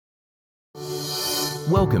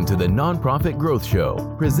Welcome to the Nonprofit Growth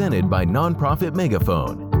Show, presented by Nonprofit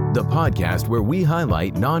Megaphone, the podcast where we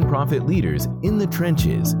highlight nonprofit leaders in the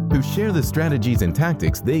trenches who share the strategies and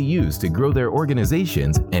tactics they use to grow their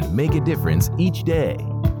organizations and make a difference each day.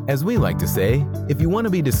 As we like to say, if you want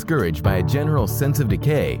to be discouraged by a general sense of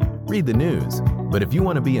decay, read the news. But if you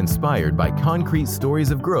want to be inspired by concrete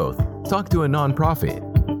stories of growth, talk to a nonprofit.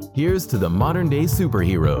 Here's to the modern-day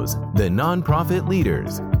superheroes, the nonprofit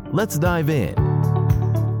leaders. Let's dive in.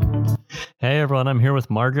 Hey everyone, I'm here with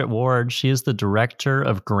Margaret Ward. She is the Director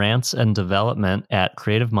of Grants and Development at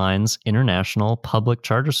Creative Minds International Public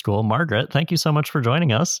Charter School. Margaret, thank you so much for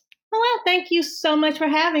joining us. Well, thank you so much for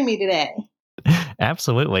having me today.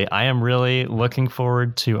 Absolutely. I am really looking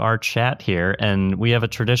forward to our chat here. And we have a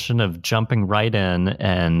tradition of jumping right in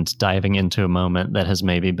and diving into a moment that has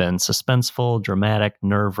maybe been suspenseful, dramatic,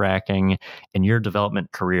 nerve-wracking in your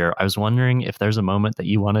development career. I was wondering if there's a moment that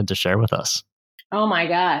you wanted to share with us. Oh my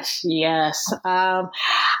gosh, yes.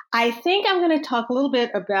 I think I'm going to talk a little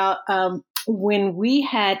bit about when we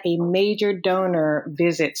had a major donor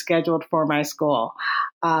visit scheduled for my school,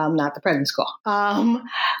 not the present school.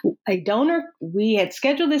 A donor, we had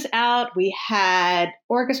scheduled this out. We had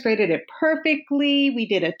orchestrated it perfectly. We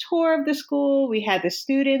did a tour of the school. We had the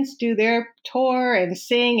students do their tour and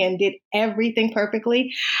sing and did everything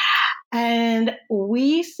perfectly. And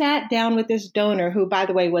we sat down with this donor who, by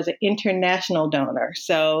the way, was an international donor.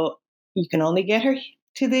 So you can only get her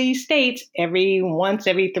to the States every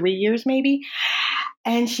 3 years, maybe.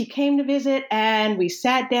 And she came to visit and we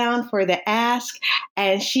sat down for the ask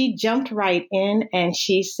and she jumped right in and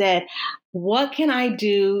she said, "What can I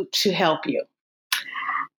do to help you?"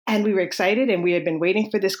 And we were excited and we had been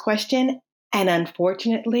waiting for this question. And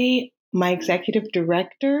unfortunately, my executive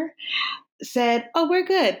director said, "Oh, we're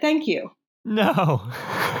good. Thank you." No.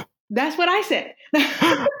 That's what I said.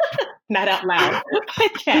 Not out loud.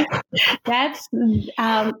 But yes,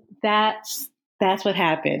 that's what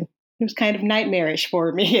happened. It was kind of nightmarish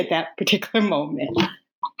for me at that particular moment.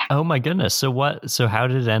 Oh my goodness. So how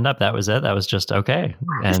did it end up? That was it? That was just okay.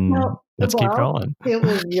 And let's keep rolling. It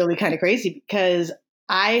was really kind of crazy because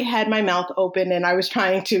I had my mouth open and I was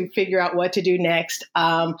trying to figure out what to do next.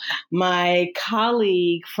 My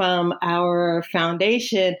colleague from our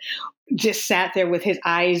foundation just sat there with his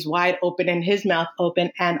eyes wide open and his mouth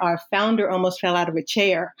open, and our founder almost fell out of a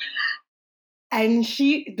chair. And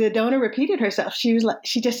the donor repeated herself. She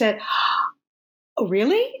just said, "Oh,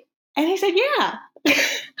 really?" And he said, "Yeah."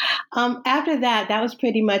 After that was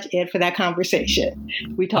pretty much it for that conversation.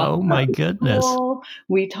 We talked. Oh my goodness!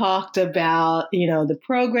 We talked about the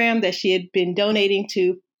program that she had been donating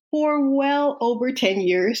to for well over 10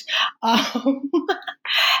 years,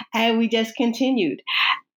 and we just continued.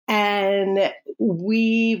 And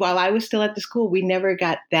while I was still at the school, we never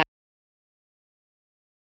got that.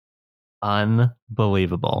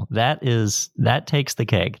 Unbelievable. That takes the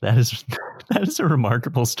cake. That is a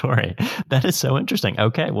remarkable story. That is so interesting.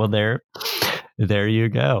 Okay, well there you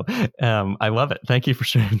go. I love it. Thank you for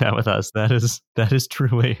sharing that with us. That is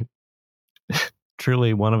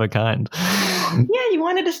truly one of a kind. Yeah, you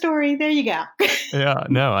wanted a story. There you go. Yeah,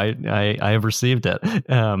 no, I have received it.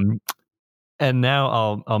 And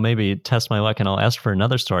now I'll maybe test my luck and I'll ask for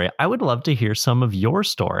another story. I would love to hear some of your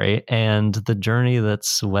story and the journey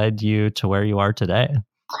that's led you to where you are today.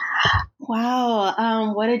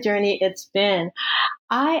 Wow, what a journey it's been.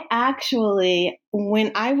 I actually,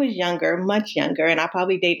 when I was younger, much younger, and I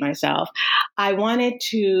probably date myself, I wanted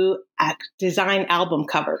to design album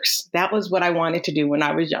covers. That was what I wanted to do when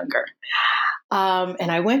I was younger.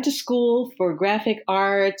 And I went to school for graphic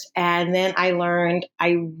arts, and then I learned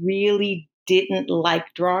I really didn't like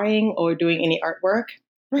drawing or doing any artwork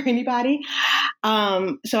for anybody.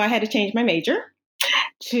 So I had to change my major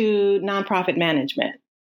to nonprofit management.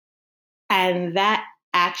 And that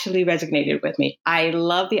actually resonated with me. I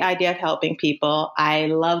love the idea of helping people. I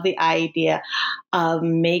love the idea of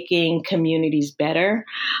making communities better.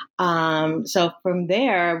 So from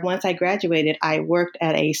there, once I graduated, I worked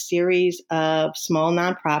at a series of small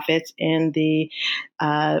nonprofits in the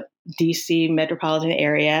DC metropolitan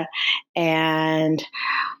area. And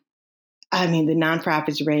I mean, the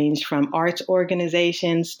nonprofits ranged from arts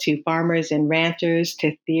organizations to farmers and ranchers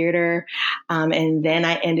to theater. And then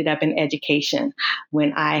I ended up in education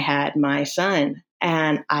when I had my son.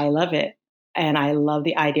 And I love it. And I love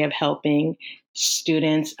the idea of helping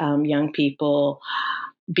students, young people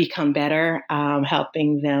become better,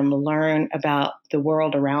 helping them learn about the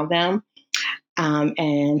world around them.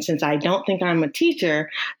 And since I don't think I'm a teacher,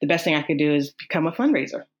 the best thing I could do is become a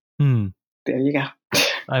fundraiser. There you go.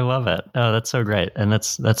 I love it. Oh, that's so great. And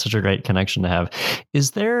that's such a great connection to have.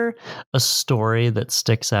 Is there a story that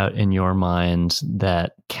sticks out in your mind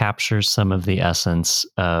that captures some of the essence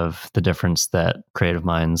of the difference that Creative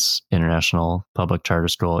Minds International Public Charter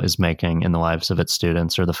School is making in the lives of its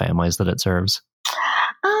students or the families that it serves?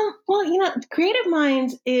 Well, Creative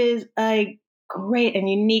Minds is a great and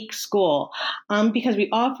unique school because we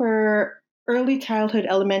offer early childhood,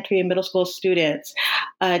 elementary, and middle school students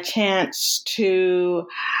a chance to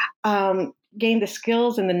gain the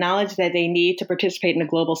skills and the knowledge that they need to participate in a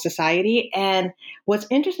global society. And what's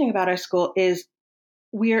interesting about our school is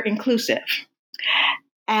we're inclusive.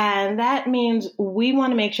 And that means we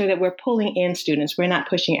want to make sure that we're pulling in students. We're not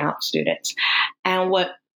pushing out students. And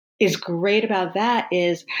what is great about that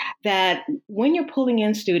is that when you're pulling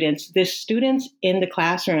in students, the students in the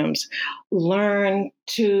classrooms learn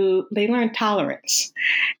tolerance,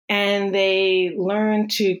 and they learn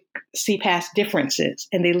to see past differences,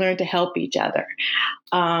 and they learn to help each other.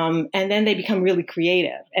 And then they become really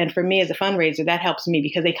creative. And for me as a fundraiser, that helps me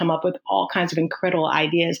because they come up with all kinds of incredible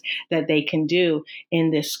ideas that they can do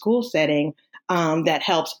in this school setting that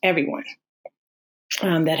helps everyone.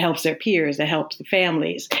 That helps their peers, that helps the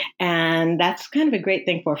families. And that's kind of a great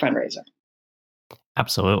thing for a fundraiser.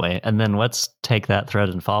 Absolutely. And then let's take that thread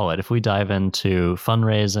and follow it. If we dive into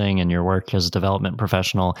fundraising and your work as a development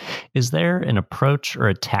professional, is there an approach or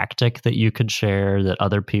a tactic that you could share that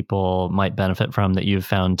other people might benefit from that you've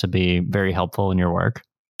found to be very helpful in your work?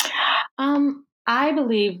 I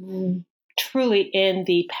believe truly in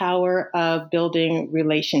the power of building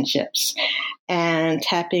relationships and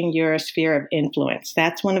tapping your sphere of influence.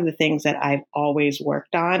 That's one of the things that I've always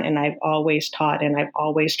worked on, and I've always taught, and I've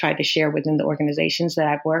always tried to share within the organizations that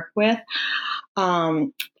I've worked with.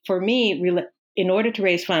 For me, in order to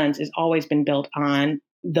raise funds, has always been built on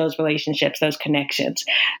those relationships, those connections,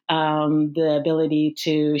 the ability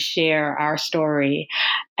to share our story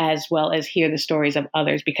as well as hear the stories of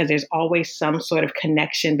others, because there's always some sort of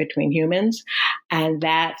connection between humans. And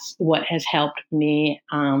that's what has helped me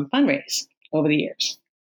fundraise over the years.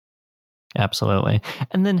 Absolutely.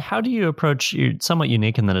 And then how do you approach, you're somewhat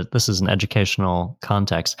unique in that this is an educational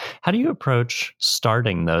context. How do you approach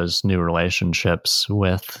starting those new relationships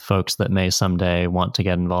with folks that may someday want to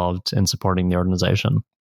get involved in supporting the organization?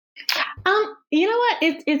 You know what?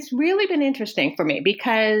 It's really been interesting for me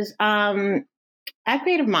because at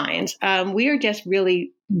Creative Minds, we are just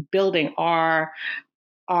really building our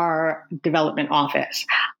development office.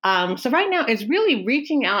 So right now it's really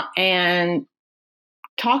reaching out and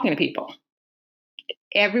talking to people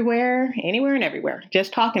everywhere, anywhere and everywhere,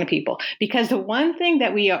 just talking to people. Because the one thing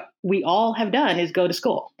that we all have done is go to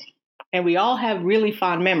school, and we all have really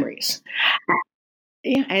fond memories.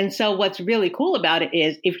 Yeah. And so what's really cool about it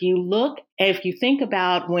is if you think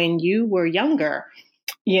about when you were younger,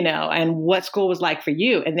 and what school was like for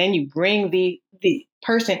you, and then you bring the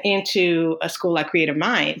person into a school like Creative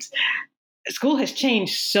Minds, school has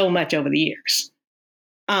changed so much over the years.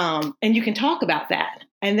 And you can talk about that.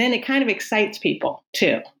 And then it kind of excites people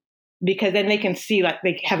too, because then they can see, like,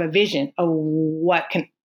 they have a vision of what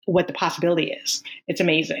the possibility is. It's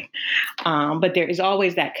amazing. But there is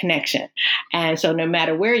always that connection. And so no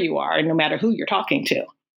matter where you are and no matter who you're talking to,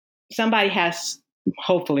 somebody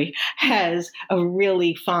hopefully has a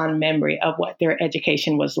really fond memory of what their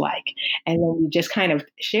education was like. And then you just kind of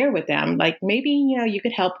share with them, like, maybe, you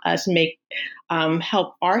could help us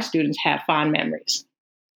help our students have fond memories.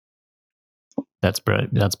 That's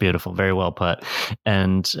brilliant. That's beautiful. Very well put.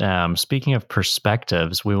 And speaking of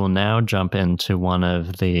perspectives, we will now jump into one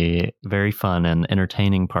of the very fun and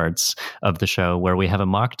entertaining parts of the show where we have a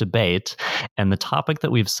mock debate. And the topic that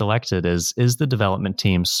we've selected is the development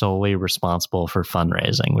team solely responsible for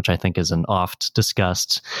fundraising, which I think is an oft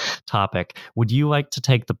discussed topic. Would you like to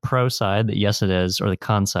take the pro side that yes, it is, or the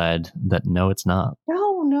con side that no, it's not?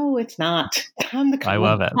 No, it's not. I'm the con I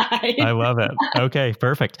love it. side. I love it. Okay,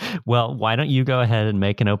 perfect. Well, why don't you go ahead and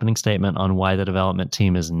make an opening statement on why the development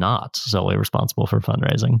team is not solely responsible for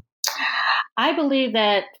fundraising? I believe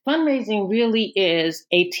that fundraising really is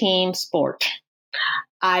a team sport.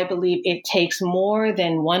 I believe it takes more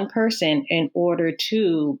than one person in order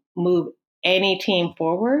to move any team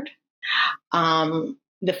forward. The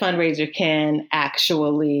fundraiser can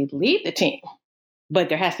actually lead the team, but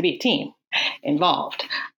there has to be a team involved.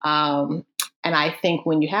 And I think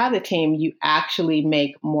when you have the team, you actually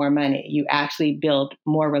make more money. You actually build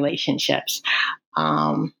more relationships.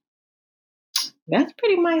 That's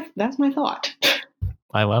my thought.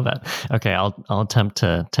 I love it. Okay, I'll attempt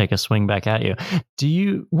to take a swing back at you.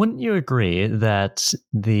 Wouldn't you agree that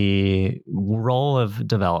the role of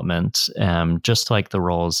development, just like the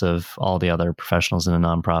roles of all the other professionals in a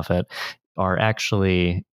nonprofit, are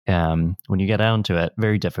actually, when you get down to it,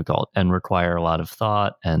 very difficult and require a lot of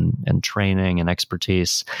thought and training and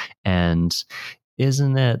expertise? And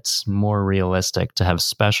isn't it more realistic to have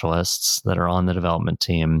specialists that are on the development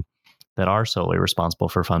team that are solely responsible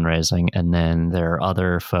for fundraising, and then there are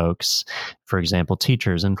other folks, for example,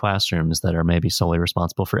 teachers in classrooms, that are maybe solely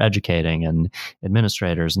responsible for educating, and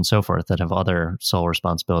administrators and so forth that have other sole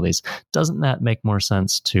responsibilities? Doesn't that make more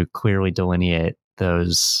sense to clearly delineate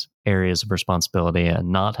those areas of responsibility and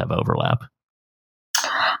not have overlap?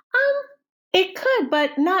 It could,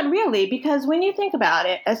 but not really, because when you think about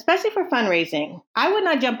it, especially for fundraising, I would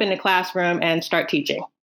not jump in the classroom and start teaching.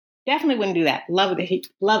 Definitely wouldn't do that. Love the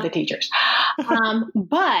teachers.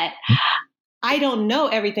 But I don't know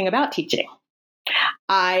everything about teaching.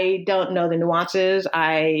 I don't know the nuances.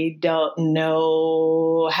 I don't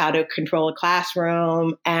know how to control a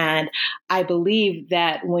classroom. And I believe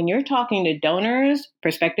that when you're talking to donors,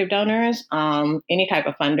 prospective donors, any type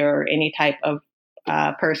of funder, any type of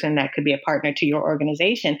person that could be a partner to your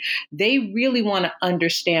organization, they really want to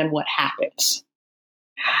understand what happens.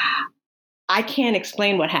 I can't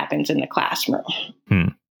explain what happens in the classroom.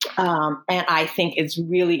 And I think it's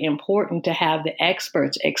really important to have the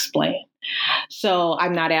experts explain. So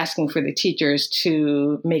I'm not asking for the teachers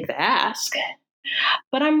to make the ask,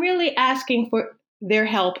 but I'm really asking for their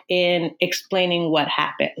help in explaining what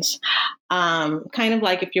happens. Kind of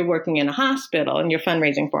like if you're working in a hospital and you're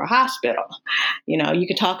fundraising for a hospital, you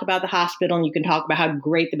can talk about the hospital and you can talk about how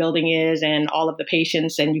great the building is and all of the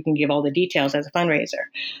patients, and you can give all the details as a fundraiser.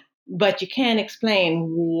 But you can't explain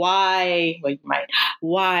why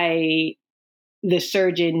the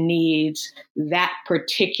surgeon needs that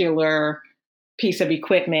particular piece of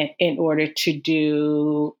equipment in order to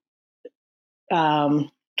do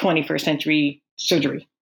 21st century surgery.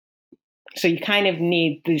 So you kind of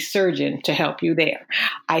need the surgeon to help you there.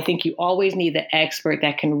 I think you always need the expert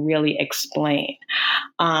that can really explain.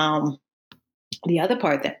 The other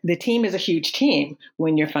part, that the team is a huge team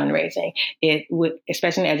when you're fundraising.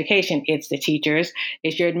 Especially in education, it's the teachers,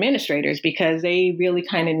 it's your administrators, because they really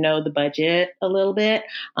kind of know the budget a little bit.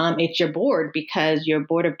 It's your board, because your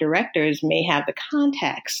board of directors may have the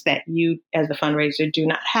contacts that you, as the fundraiser, do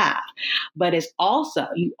not have. But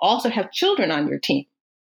you also have children on your team,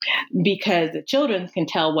 because the children can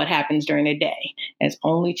tell what happens during a day, as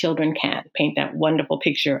only children can paint that wonderful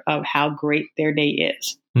picture of how great their day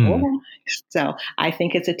is. So I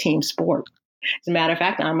think it's a team sport. As a matter of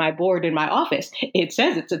fact, on my board in my office, it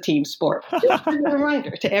says it's a team sport. Just as a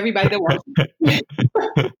reminder to everybody that wants it.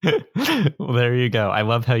 Well, there you go. I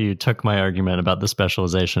love how you took my argument about the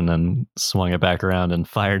specialization and swung it back around and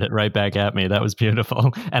fired it right back at me. That was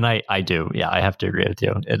beautiful. And I do. Yeah, I have to agree with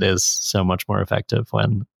you. It is so much more effective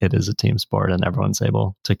when it is a team sport and everyone's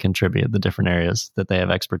able to contribute the different areas that they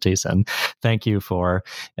have expertise in. Thank you for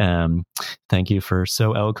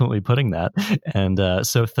so eloquently putting that and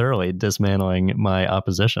so thoroughly dismantling my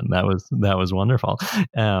opposition. That was wonderful.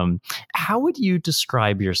 How would you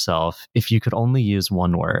describe yourself if you could only use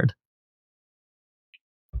one word?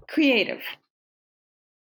 Creative.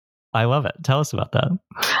 I love it. Tell us about that.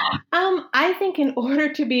 I think in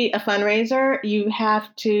order to be a fundraiser, you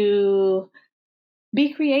have to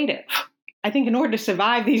be creative. I think in order to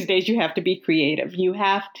survive these days, you have to be creative. You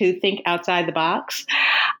have to think outside the box.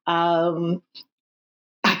 I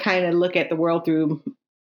kind of look at the world through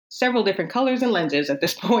several different colors and lenses at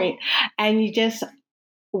this point. And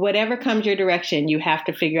whatever comes your direction, you have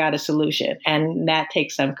to figure out a solution. And that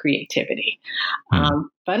takes some creativity.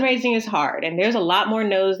 Fundraising is hard, and there's a lot more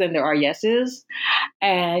no's than there are yeses.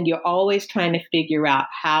 And you're always trying to figure out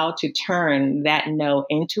how to turn that no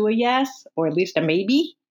into a yes, or at least a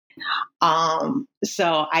maybe.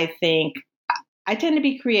 So I think I tend to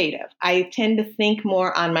be creative. I tend to think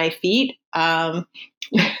more on my feet.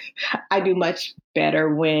 I do much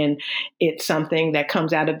better when it's something that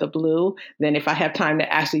comes out of the blue than if I have time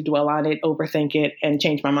to actually dwell on it, overthink it, and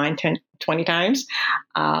change my mind 20 times.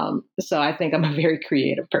 So I think I'm a very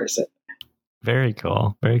creative person. Very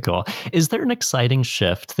cool. Very cool. Is there an exciting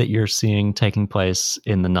shift that you're seeing taking place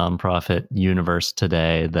in the nonprofit universe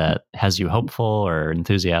today that has you hopeful or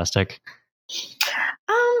enthusiastic?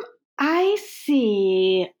 I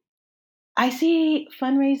see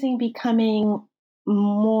fundraising becoming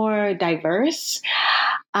more diverse.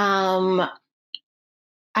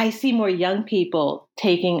 I see more young people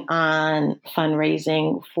taking on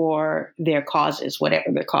fundraising for their causes, whatever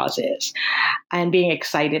their cause is, and being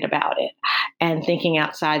excited about it and thinking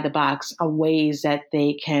outside the box of ways that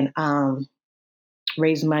they can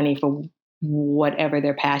raise money for whatever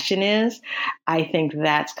their passion is. I think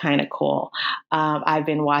that's kind of cool. I've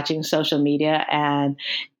been watching social media, and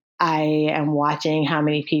I am watching how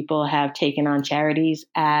many people have taken on charities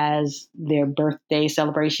as their birthday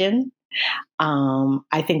celebration.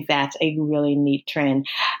 I think that's a really neat trend.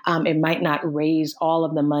 It might not raise all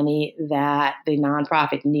of the money that the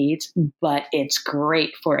nonprofit needs, but it's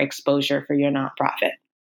great for exposure for your nonprofit.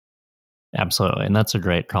 Absolutely. And that's a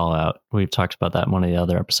great call out. We've talked about that in one of the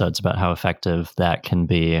other episodes about how effective that can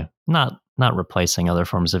be, not replacing other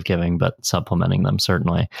forms of giving, but supplementing them,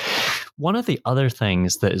 certainly. One of the other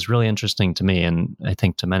things that is really interesting to me, and I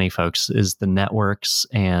think to many folks, is the networks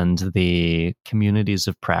and the communities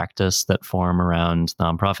of practice that form around the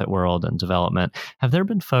nonprofit world and development. Have there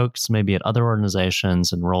been folks maybe at other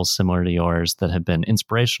organizations and roles similar to yours that have been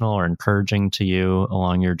inspirational or encouraging to you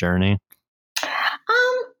along your journey?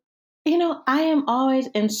 I am always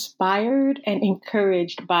inspired and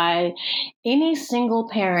encouraged by any single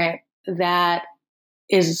parent that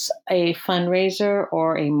is a fundraiser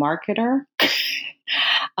or a marketer.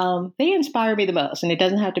 They inspire me the most, and it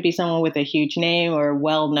doesn't have to be someone with a huge name or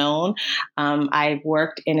well known. I've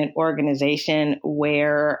worked in an organization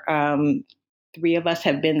where 3 of us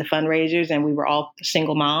have been the fundraisers, and we were all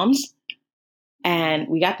single moms. And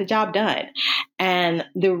we got the job done. And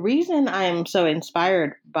the reason I'm so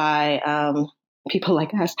inspired by people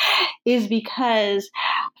like us is because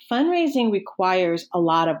fundraising requires a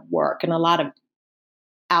lot of work and a lot of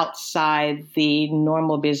outside the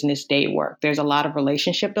normal business day work. There's a lot of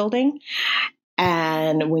relationship building.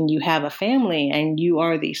 And when you have a family and you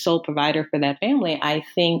are the sole provider for that family, I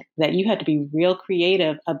think that you have to be real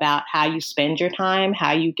creative about how you spend your time,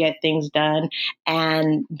 how you get things done,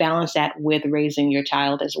 and balance that with raising your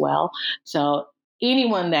child as well. So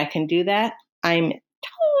anyone that can do that, I'm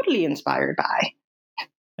totally inspired by.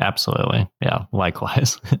 Absolutely. Yeah,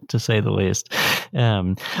 likewise, to say the least.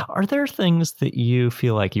 Are there things that you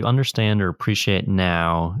feel like you understand or appreciate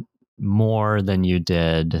now more than you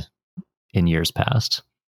did in years past?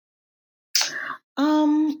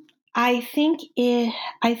 I think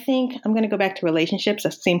I'm going to go back to relationships.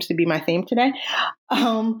 That seems to be my theme today.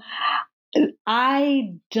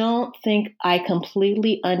 I don't think I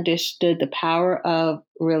completely understood the power of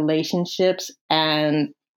relationships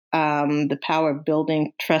and the power of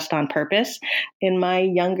building trust on purpose in my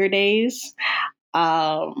younger days.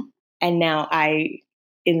 And now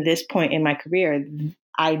in this point in my career,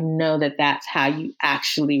 I know that that's how you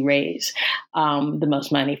actually raise the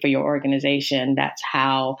most money for your organization.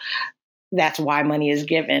 That's why money is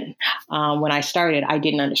given. When I started, I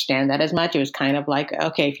didn't understand that as much. It was kind of like,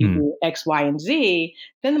 okay, if you do X, Y, and Z,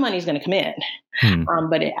 then the money's going to come in.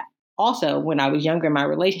 But also, when I was younger in my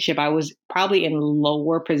relationship, I was probably in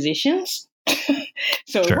lower positions.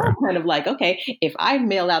 So It was kind of like, okay, if I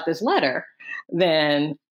mail out this letter,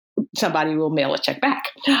 then somebody will mail a check back.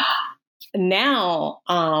 Now,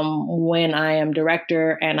 when I am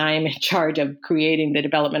director and I am in charge of creating the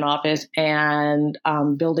development office and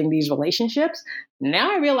building these relationships, now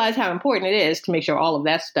I realize how important it is to make sure all of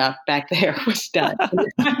that stuff back there was done in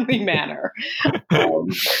a timely manner.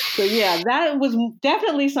 So yeah, that was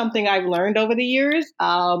definitely something I've learned over the years.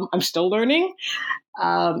 I'm still learning.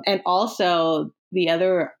 And also the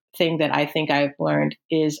other thing that I think I've learned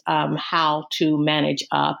is how to manage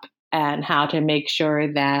up and how to make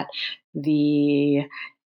sure that the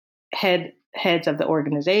heads of the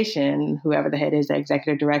organization, whoever the head is, the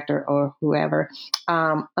executive director or whoever,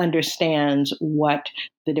 understands what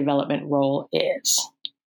the development role is.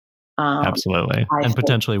 Absolutely. And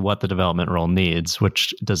potentially what the development role needs,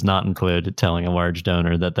 which does not include telling a large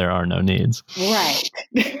donor that there are no needs. Right.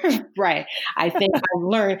 Right. I think I've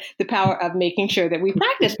learned the power of making sure that we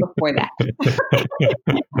practice before that.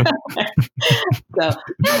 So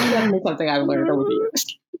that's definitely something I've learned over the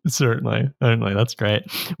years. Certainly. That's great.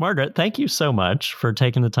 Margaret, thank you so much for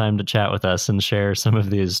taking the time to chat with us and share some of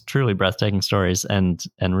these truly breathtaking stories and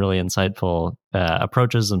really insightful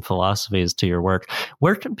approaches and philosophies to your work.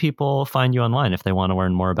 Where can people find you online if they want to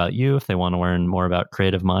learn more about you, if they want to learn more about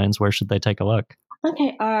Creative Minds? Where should they take a look?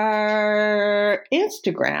 Okay. Our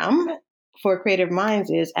Instagram for Creative Minds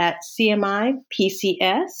is at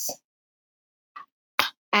CMIPCS.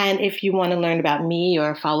 And if you want to learn about me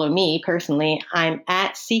or follow me personally, I'm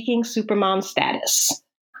at Seeking Supermom Status.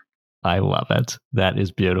 I love it. That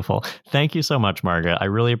is beautiful. Thank you so much, Margaret. I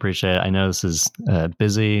really appreciate it. I know this is a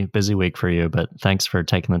busy week for you, but thanks for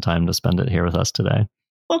taking the time to spend it here with us today.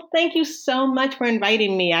 Well, thank you so much for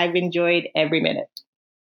inviting me. I've enjoyed every minute.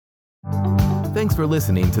 Thanks for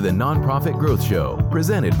listening to the Nonprofit Growth Show,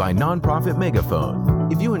 presented by Nonprofit Megaphone.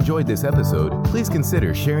 If you enjoyed this episode, please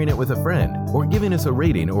consider sharing it with a friend or giving us a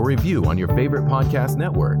rating or review on your favorite podcast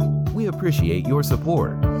network. We appreciate your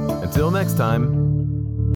support. Until next time.